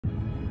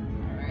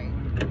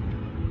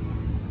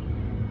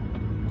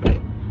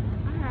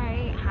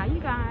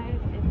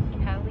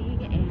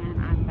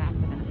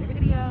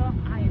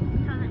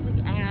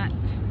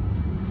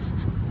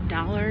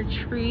Dollar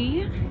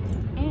Tree,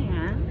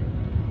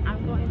 and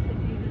I'm going to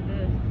do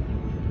this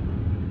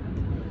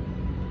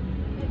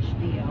pitch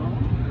deal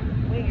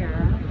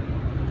where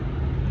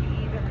you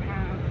either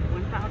have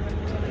 1,000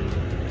 points,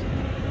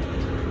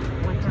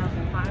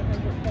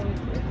 1,500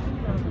 points, or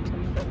 2,000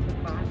 points up to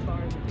 5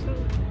 bars of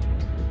food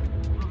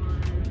on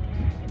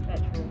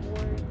Fetch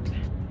Rewards.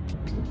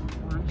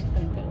 So I'm just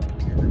going to go in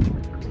here real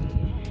quickly.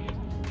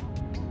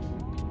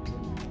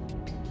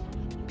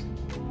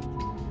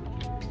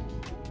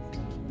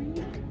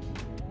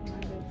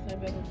 I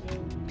better go.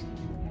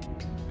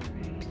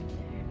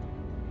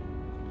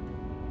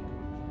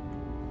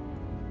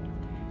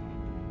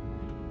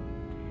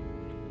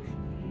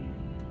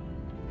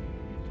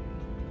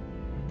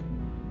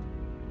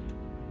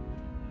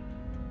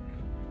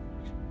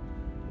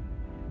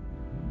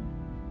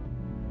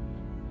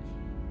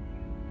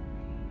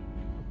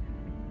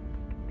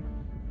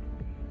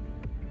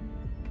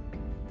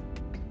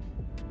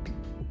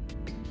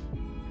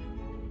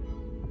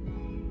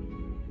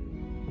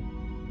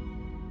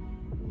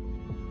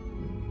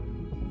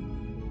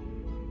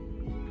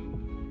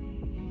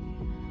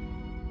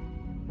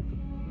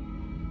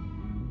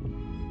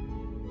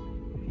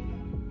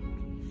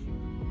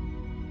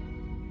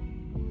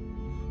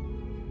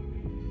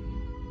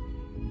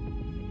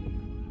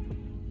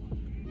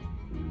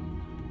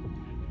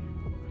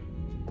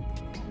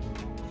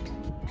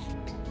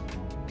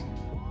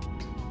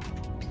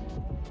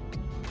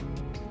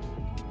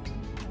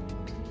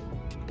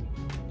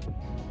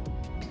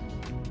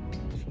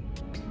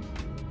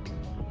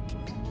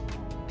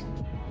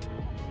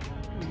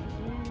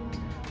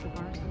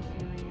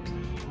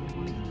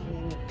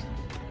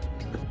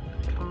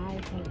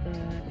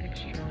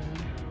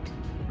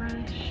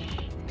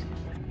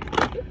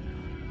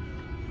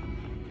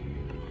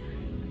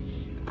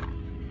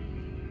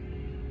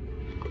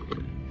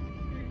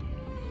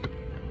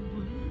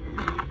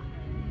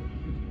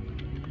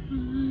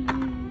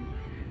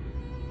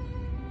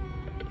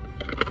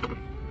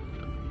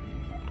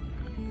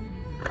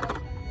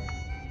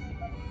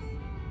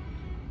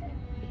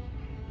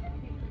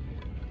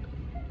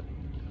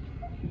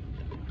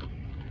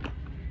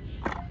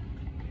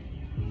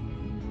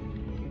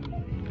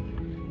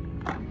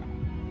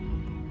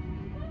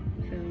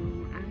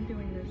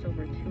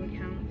 Over 2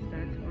 accounts,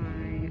 that's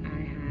why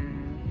I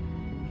have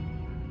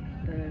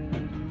the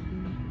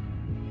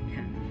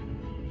 10.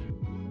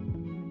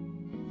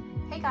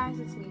 Hey guys,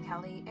 it's me,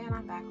 Kelly, and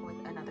I'm back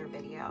with another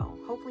video.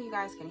 Hopefully you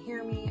guys can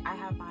hear me. I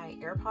have my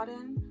AirPod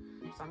in,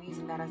 so I'm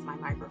using that as my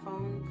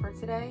microphone for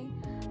today.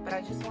 But I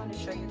just wanted to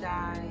show you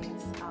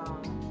guys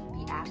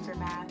the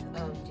aftermath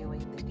of doing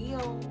the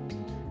deal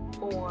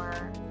for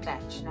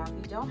Fetch. Now, if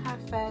you don't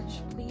have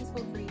Fetch, please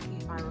feel free to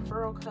use my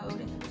referral code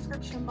in the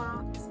description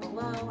box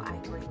below. I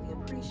greatly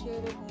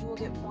appreciate it. You will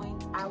get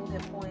points, I will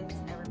get points,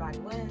 everybody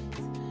wins.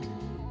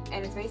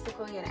 And it's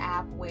basically an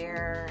app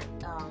where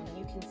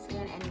you can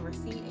scan any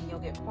receipt and you'll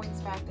get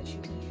points back that you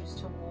can use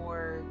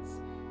towards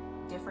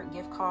different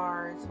gift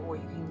cards, or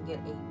you can get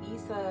a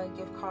Visa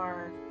gift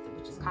card,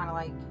 which is kind of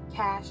like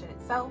cash in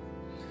itself.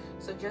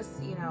 So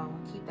just, you know,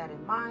 keep that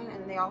in mind.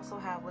 And they also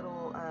have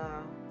little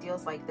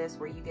deals like this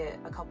where you get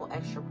a couple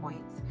extra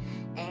points.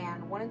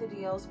 And one of the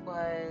deals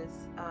was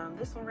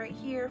this one right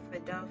here for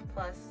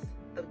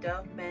the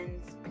Dove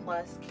Men's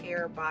Plus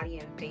Care Body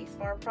and Face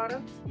Bar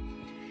products.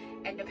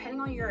 And depending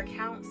on your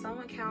account, some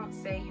accounts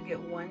say you get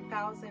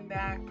 1,000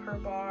 back per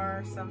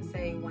bar, some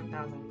say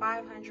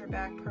 1,500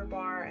 back per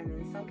bar, and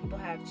then some people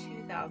have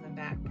 2,000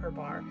 back per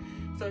bar.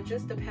 So it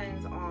just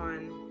depends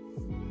on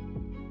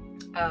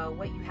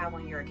what you have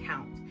on your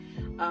account.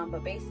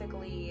 But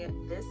basically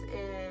this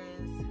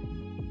is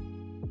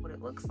what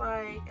it looks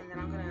like, and then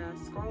I'm gonna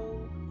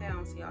scroll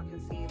down so y'all can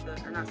see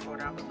or not scroll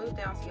down, but move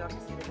down so y'all can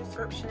see the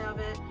description of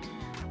it.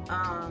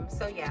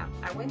 So yeah,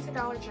 I went to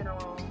Dollar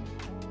General.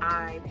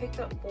 I picked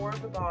up 4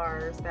 of the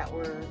bars that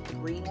were the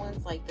green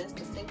ones like this,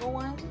 the single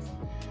ones,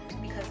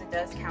 because it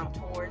does count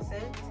towards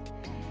it.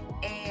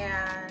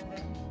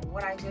 And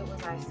what I did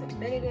was I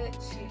submitted it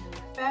to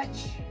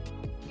Fetch,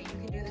 and you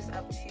can do this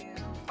up to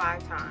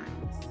 5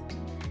 times.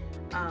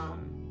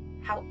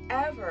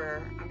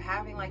 However, I'm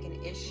having like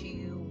an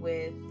issue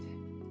with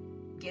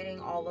getting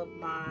all of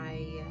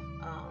my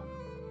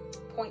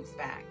points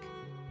back.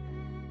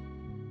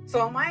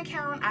 So on my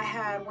account, I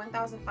had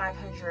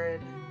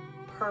 1,500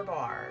 per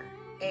bar,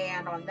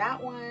 and on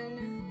that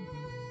one,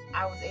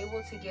 I was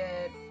able to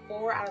get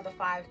 4 out of the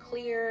 5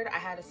 cleared. I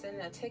had to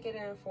send a ticket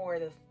in for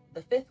the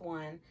 5th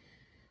one.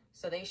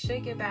 So they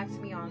should get back to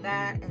me on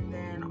that. And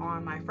then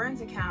on my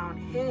friend's account,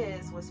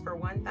 his was for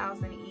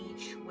 1,000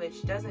 each,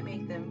 which doesn't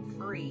make them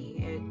free.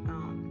 It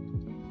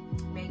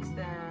makes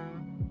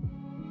them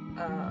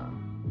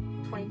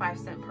 25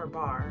 cents per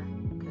bar,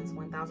 because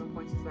 1,000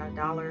 points is about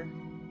 $1,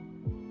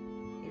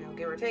 you know,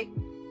 give or take.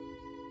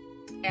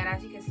 And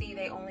as you can see,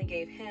 they only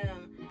gave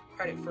him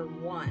credit for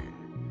 1.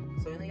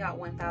 So he only got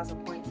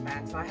 1,000 points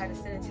back. So I had to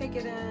send a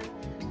ticket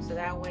in so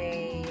that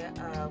way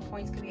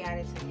points could be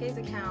added to his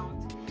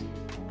account.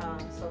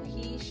 So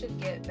he should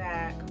get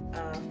back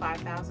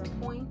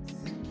 5,000 points.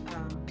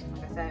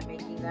 Like I guys that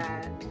making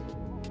that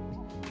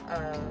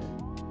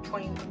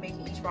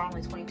making each bar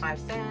only 25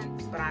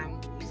 cents, but I'm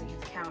using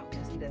his account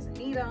because he doesn't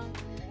need them.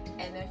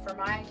 And then for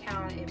my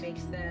account, it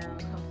makes them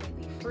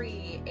completely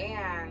free,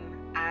 and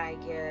I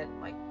get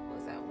like, what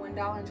was that,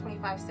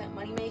 $1.25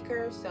 money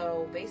maker.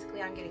 So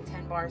basically I'm getting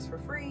 10 bars for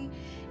free,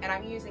 and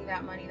I'm using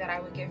that money that I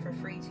would get for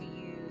free to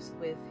use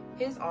with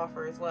his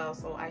offer as well.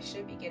 So I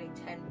should be getting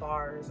 10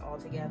 bars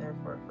altogether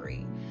for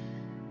free.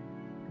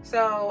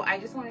 So I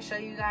just want to show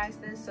you guys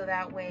this so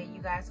that way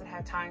you guys would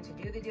have time to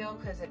do the deal,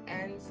 because it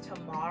ends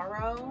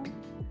tomorrow.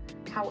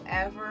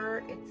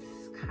 However,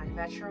 it's kind of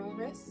at your own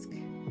risk,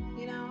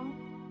 you know,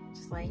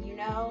 just letting you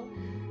know.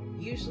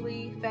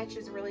 Usually Fetch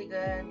is really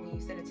good. When you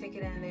send a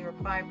ticket in, they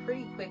reply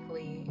pretty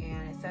quickly,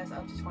 and it says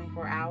up to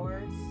 24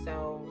 hours.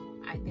 So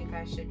I think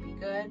I should be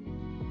good.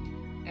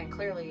 And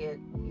clearly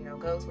it, you know,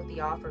 goes with the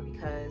offer,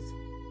 because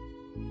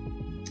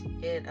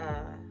it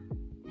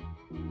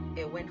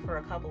went for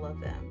a couple of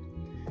them.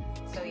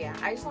 So yeah,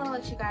 I just want to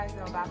let you guys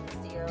know about this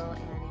deal,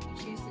 and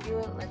if you choose to do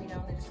it, let me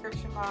know in the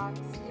description box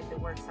if it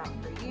works out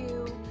for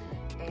you.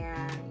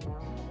 And you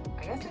know,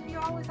 I guess if you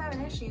always have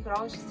an issue, you could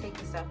always just take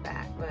the stuff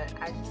back, but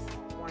I just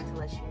wanted to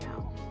let you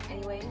know.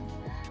 Anyways,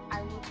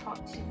 I will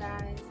talk to you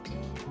guys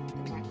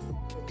in the next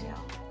video.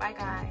 Bye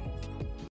guys.